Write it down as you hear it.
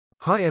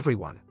Hi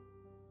everyone.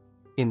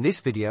 In this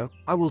video,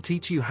 I will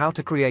teach you how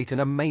to create an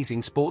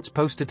amazing sports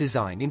poster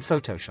design in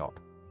Photoshop.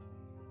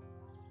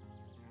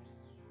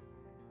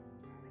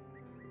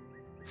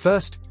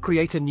 First,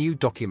 create a new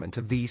document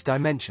of these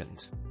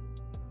dimensions.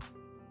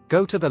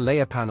 Go to the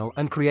Layer panel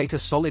and create a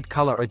solid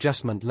color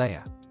adjustment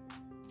layer.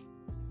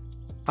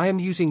 I am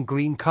using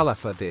green color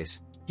for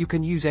this, you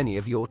can use any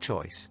of your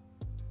choice.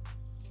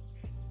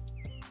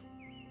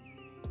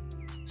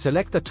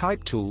 Select the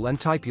Type tool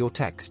and type your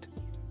text.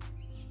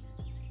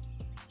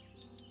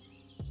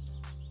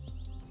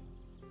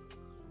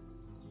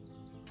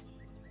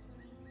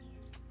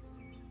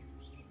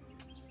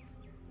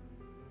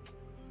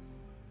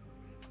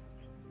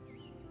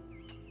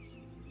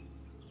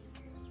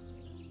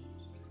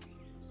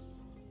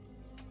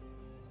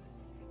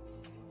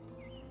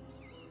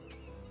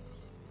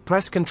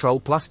 Press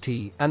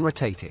Ctrl+T and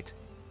rotate it.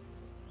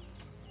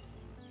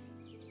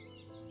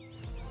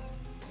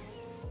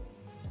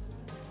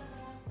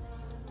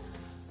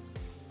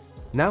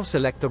 Now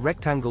select the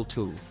Rectangle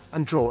tool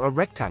and draw a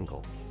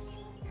rectangle.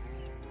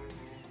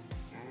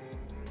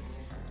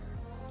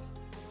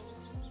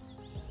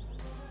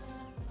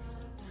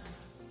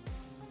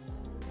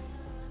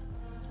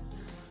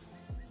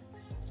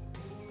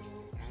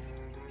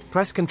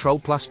 Press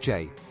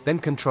Ctrl+J, then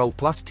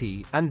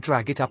Ctrl+T and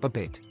drag it up a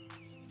bit.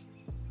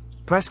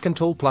 Press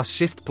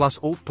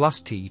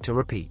Ctrl+Shift+Alt+T to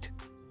repeat.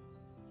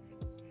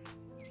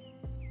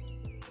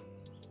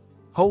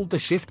 Hold the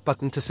Shift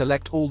button to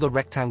select all the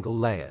rectangle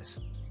layers.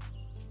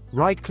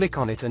 Right-click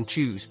on it and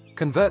choose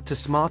Convert to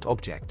Smart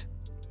Object.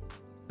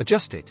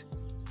 Adjust it.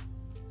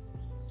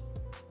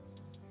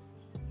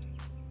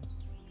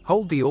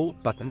 Hold the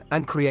Alt button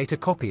and create a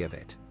copy of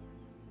it.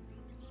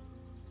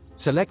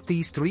 Select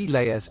these three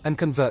layers and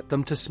convert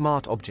them to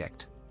Smart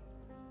Object.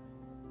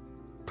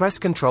 Press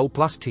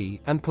Ctrl+T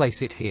and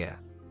place it here.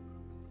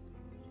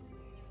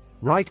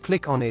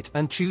 Right-click on it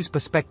and choose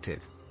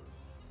Perspective.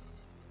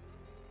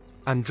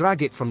 And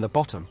drag it from the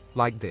bottom,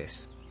 like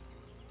this.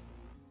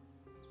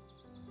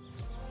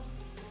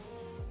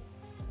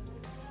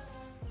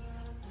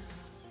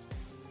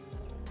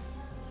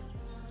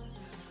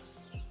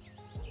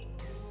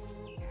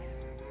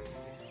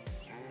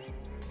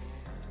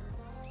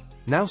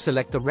 Now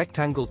select the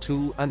Rectangle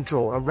tool and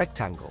draw a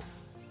rectangle.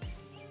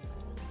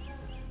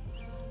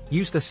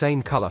 Use the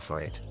same color for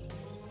it.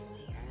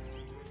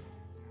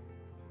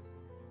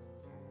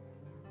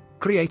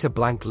 Create a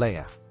blank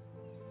layer.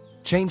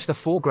 Change the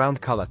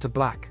foreground color to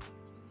black.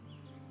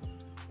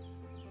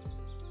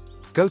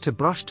 Go to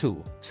Brush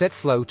tool, set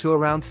flow to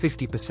around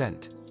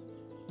 50%.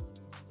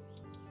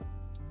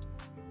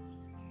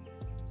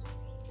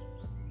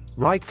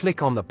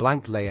 Right-click on the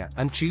blank layer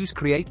and choose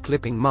Create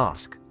Clipping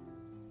Mask.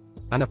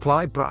 And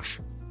apply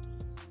brush.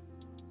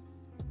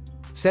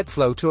 Set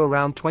flow to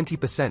around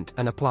 20%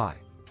 and apply.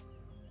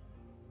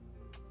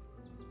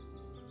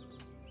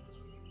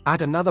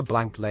 Add another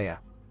blank layer.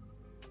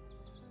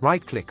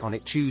 Right-click on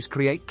it, choose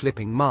Create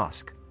Clipping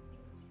Mask.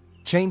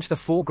 Change the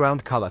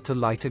foreground color to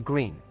lighter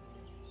green.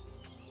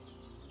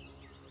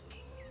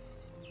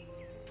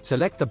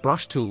 Select the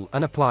Brush tool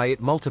and apply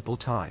it multiple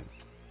times.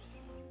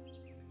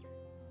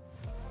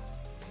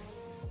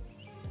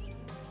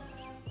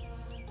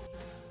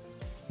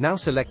 Now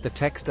select the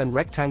Text and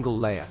Rectangle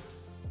layer.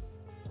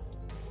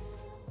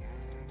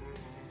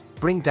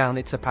 Bring down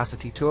its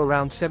opacity to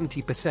around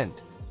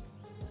 70%.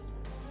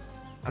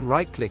 And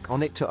right-click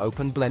on it to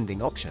open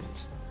blending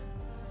options.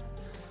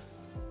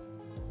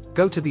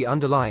 Go to the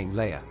underlying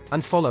layer,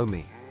 and follow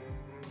me.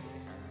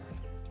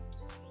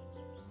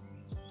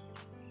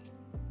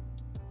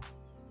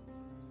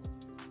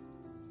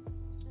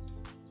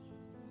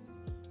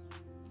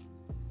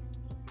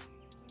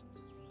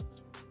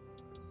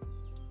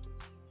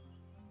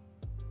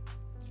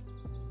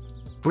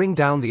 Bring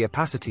down the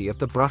opacity of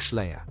the brush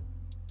layer.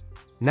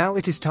 Now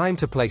it is time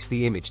to place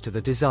the image to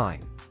the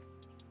design.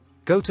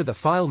 Go to the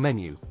File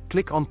menu,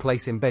 click on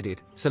Place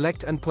Embedded,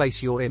 select and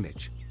place your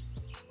image.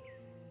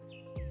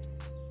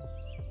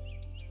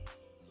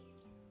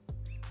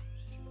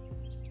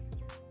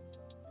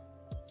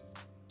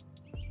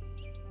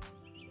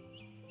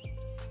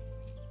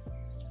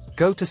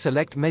 Go to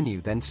Select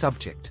menu, then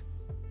Subject.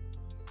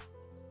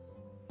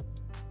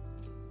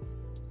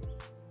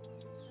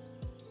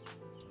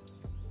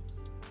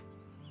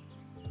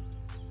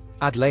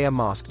 Add layer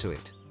mask to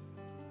it.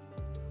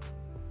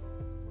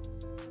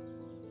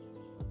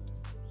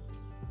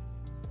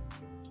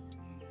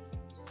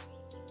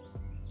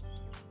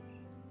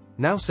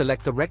 Now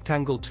select the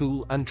Rectangle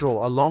tool and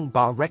draw a long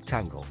bar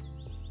rectangle.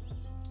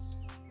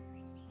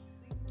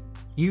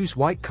 Use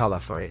white color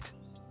for it.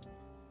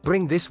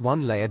 Bring this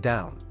one layer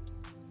down.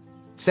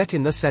 Set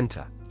in the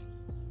center.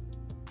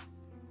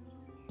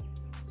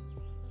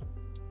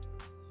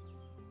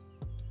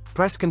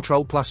 Press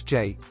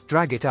Ctrl+J,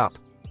 drag it up.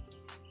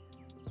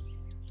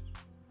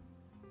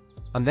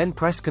 And then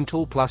press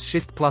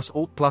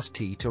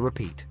Ctrl+Shift+Alt+T to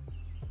repeat.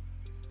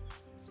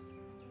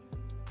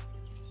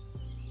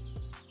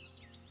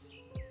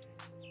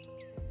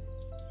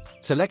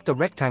 Select the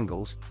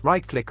rectangles,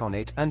 right-click on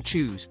it and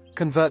choose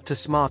Convert to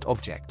Smart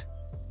Object.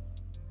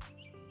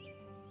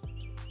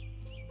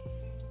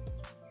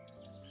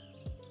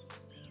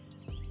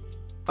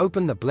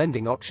 Open the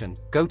blending option,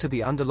 go to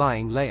the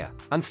underlying layer,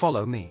 and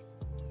follow me.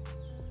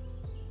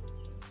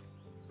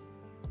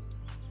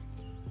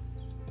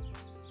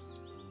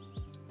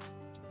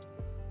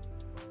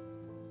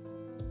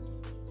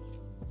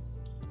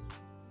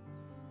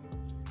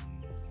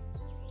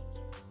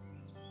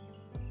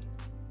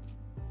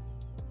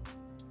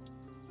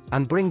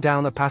 And bring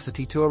down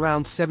opacity to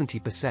around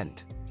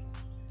 70%.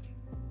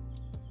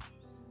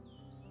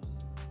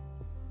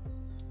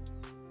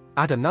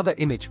 Add another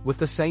image with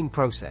the same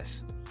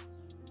process.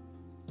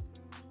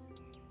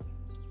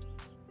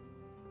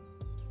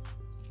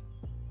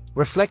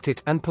 Reflect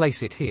it and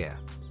place it here.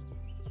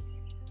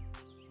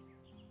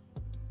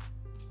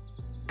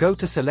 Go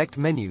to Select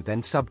Menu,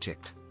 then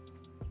Subject.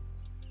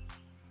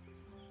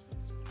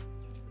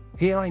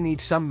 Here I need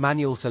some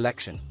manual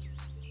selection.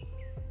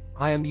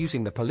 I am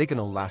using the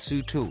polygonal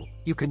lasso tool.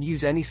 You can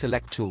use any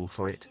select tool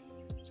for it.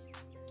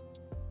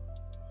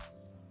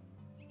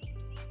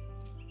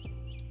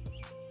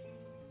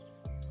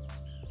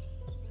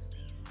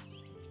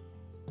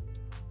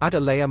 Add a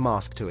layer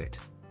mask to it.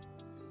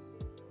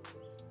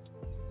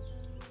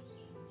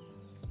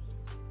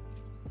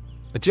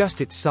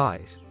 Adjust its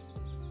size.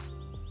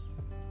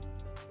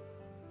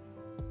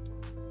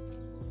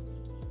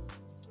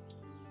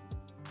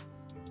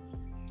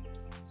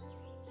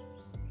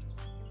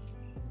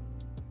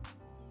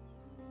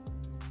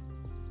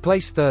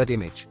 Place third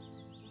image.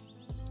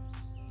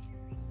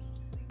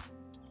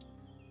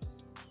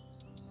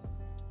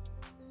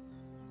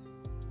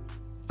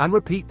 And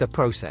repeat the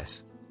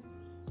process.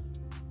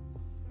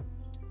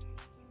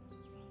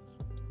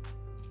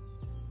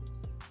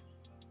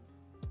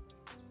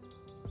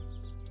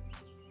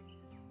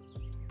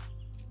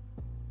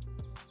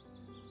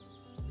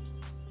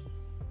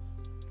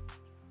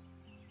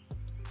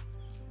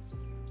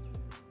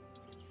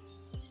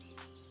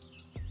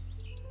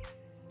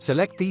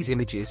 Select these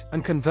images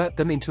and convert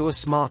them into a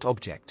smart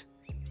object.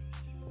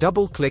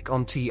 Double-click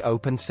on T,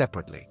 open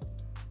separately.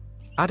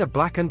 Add a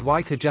black and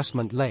white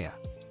adjustment layer.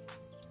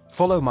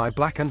 Follow my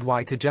black and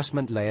white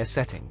adjustment layer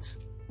settings.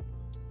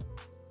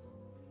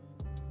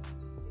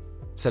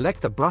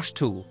 Select the brush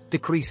tool,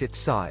 decrease its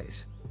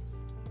size.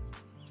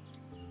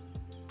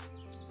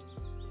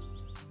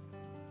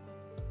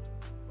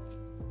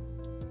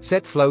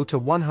 Set flow to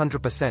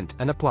 100%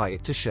 and apply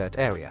it to shirt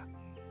area.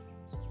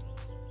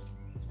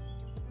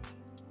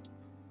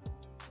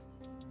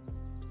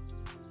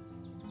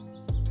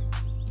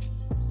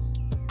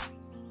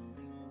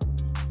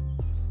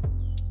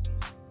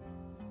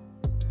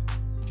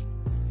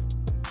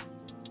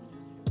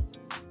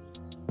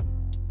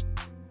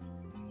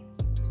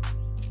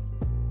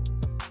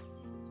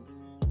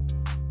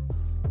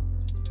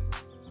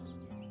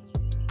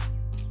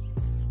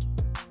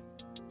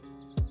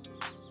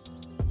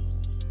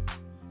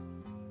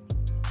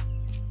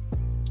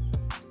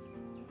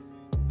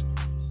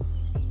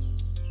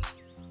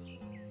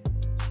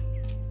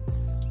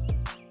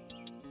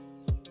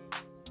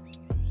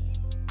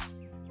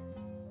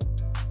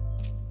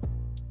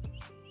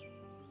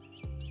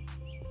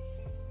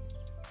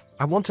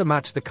 I want to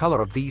match the color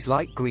of these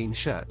light green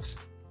shirts.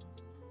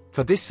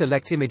 For this,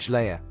 select Image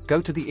Layer, go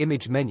to the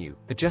Image menu,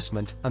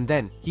 Adjustment, and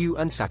then Hue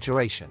and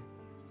Saturation.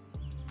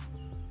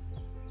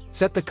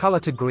 Set the color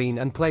to green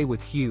and play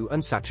with hue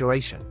and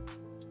saturation.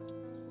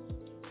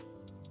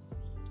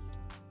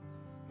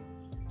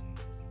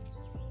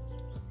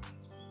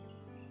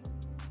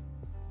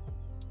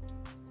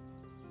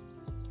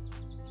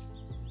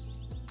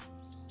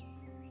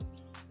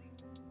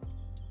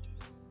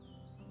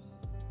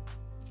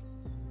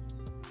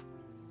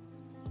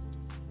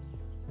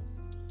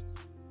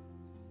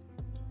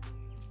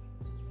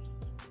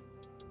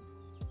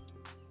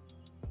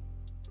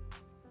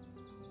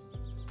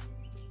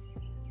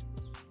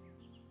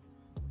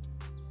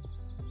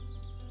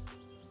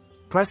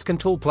 Press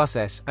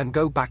Ctrl+S and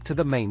go back to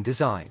the main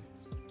design.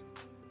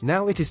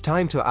 Now it is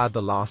time to add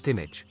the last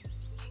image.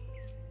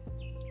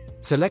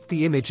 Select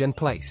the image and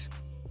place.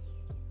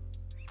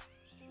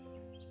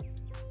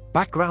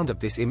 Background of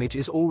this image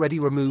is already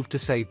removed to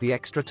save the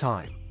extra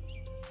time.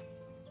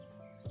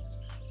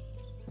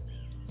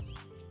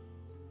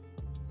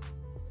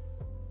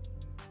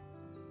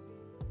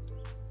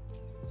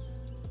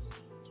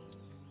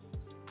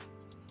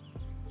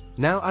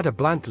 Now add a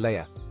blank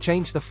layer,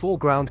 change the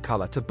foreground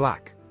color to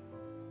black.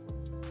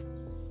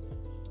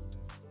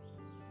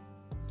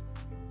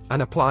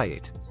 And apply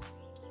it.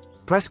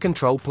 Press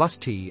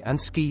Ctrl+T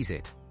and skis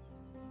it.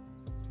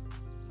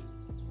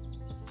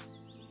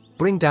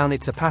 Bring down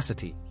its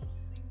opacity.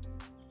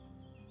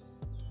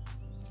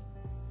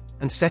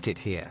 And set it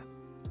here.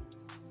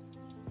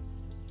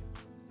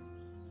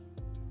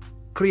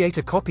 Create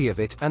a copy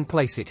of it and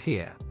place it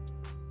here.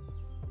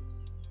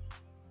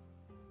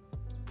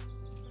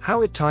 Now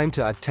it's time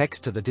to add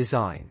text to the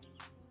design.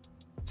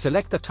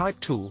 Select the Type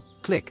tool,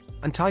 click,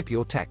 and type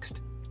your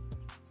text.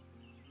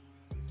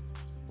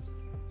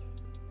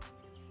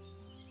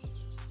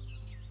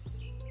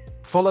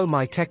 Follow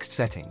my text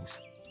settings.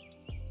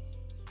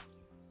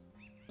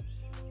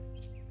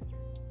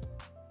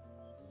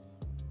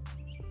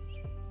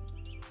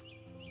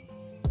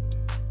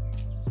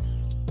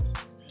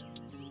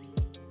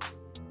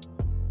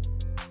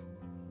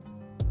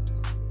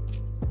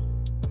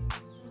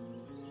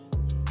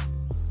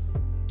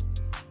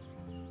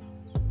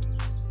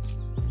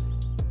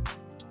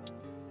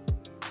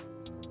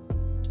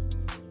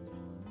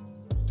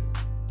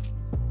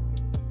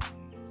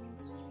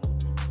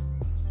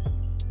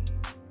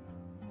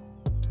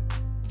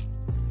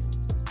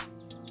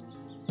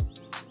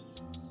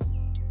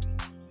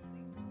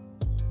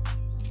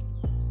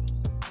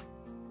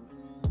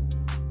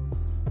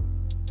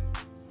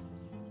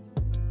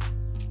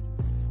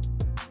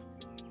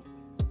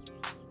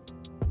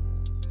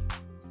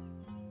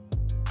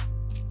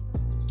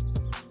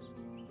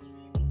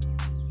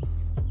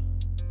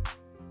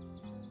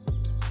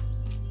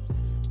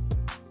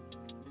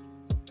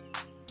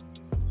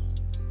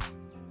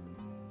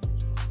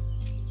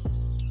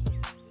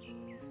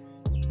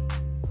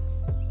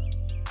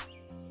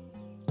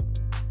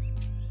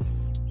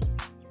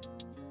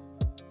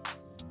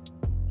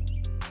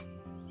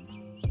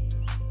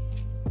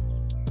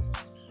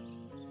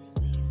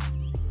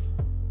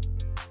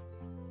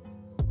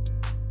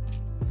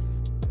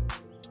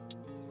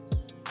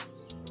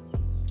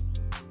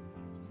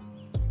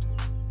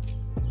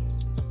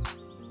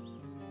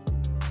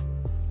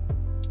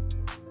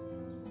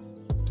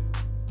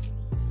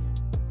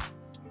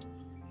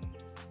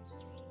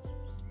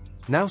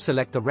 Now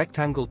select the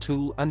rectangle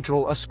tool and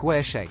draw a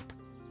square shape.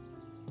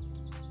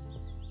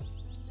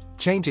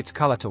 Change its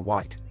color to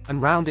white,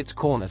 and round its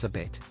corners a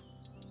bit.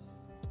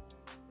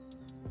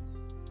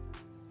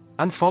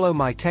 And follow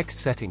my text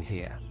setting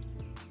here.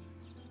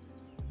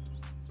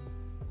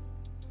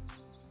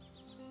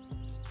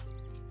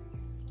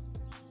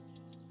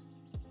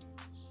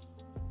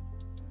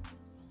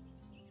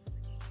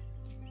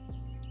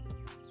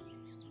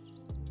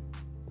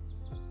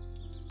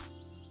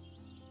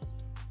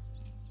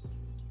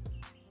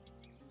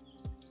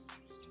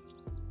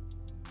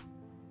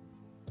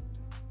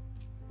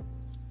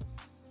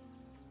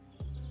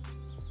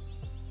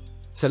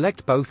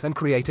 Select both and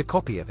create a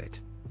copy of it.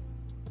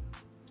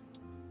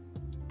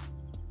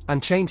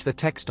 And change the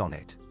text on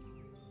it.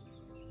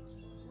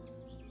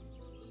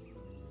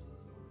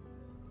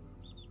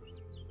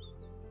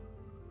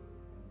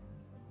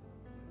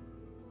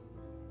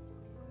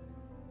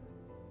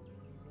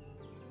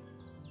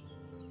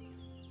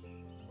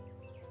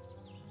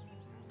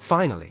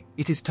 Finally,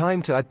 it is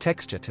time to add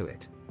texture to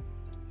it.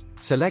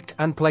 Select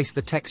and place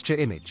the texture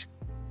image.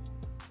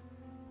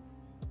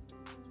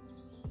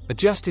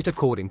 Adjust it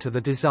according to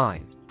the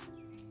design.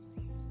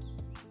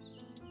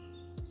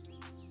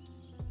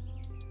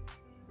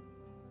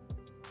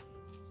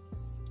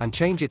 And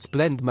change its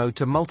blend mode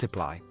to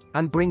multiply,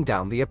 and bring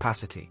down the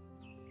opacity.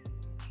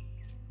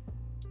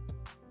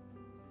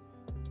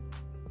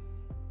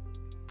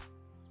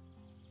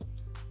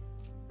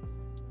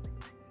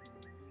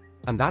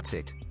 And that's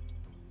it.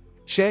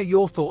 Share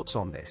your thoughts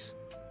on this.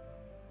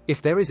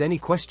 If there is any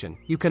question,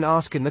 you can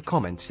ask in the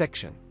comment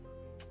section.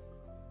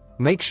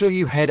 Make sure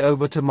you head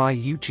over to my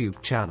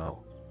YouTube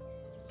channel,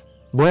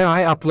 where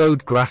I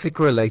upload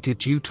graphic-related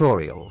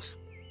tutorials.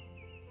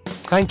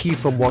 Thank you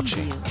for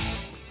watching.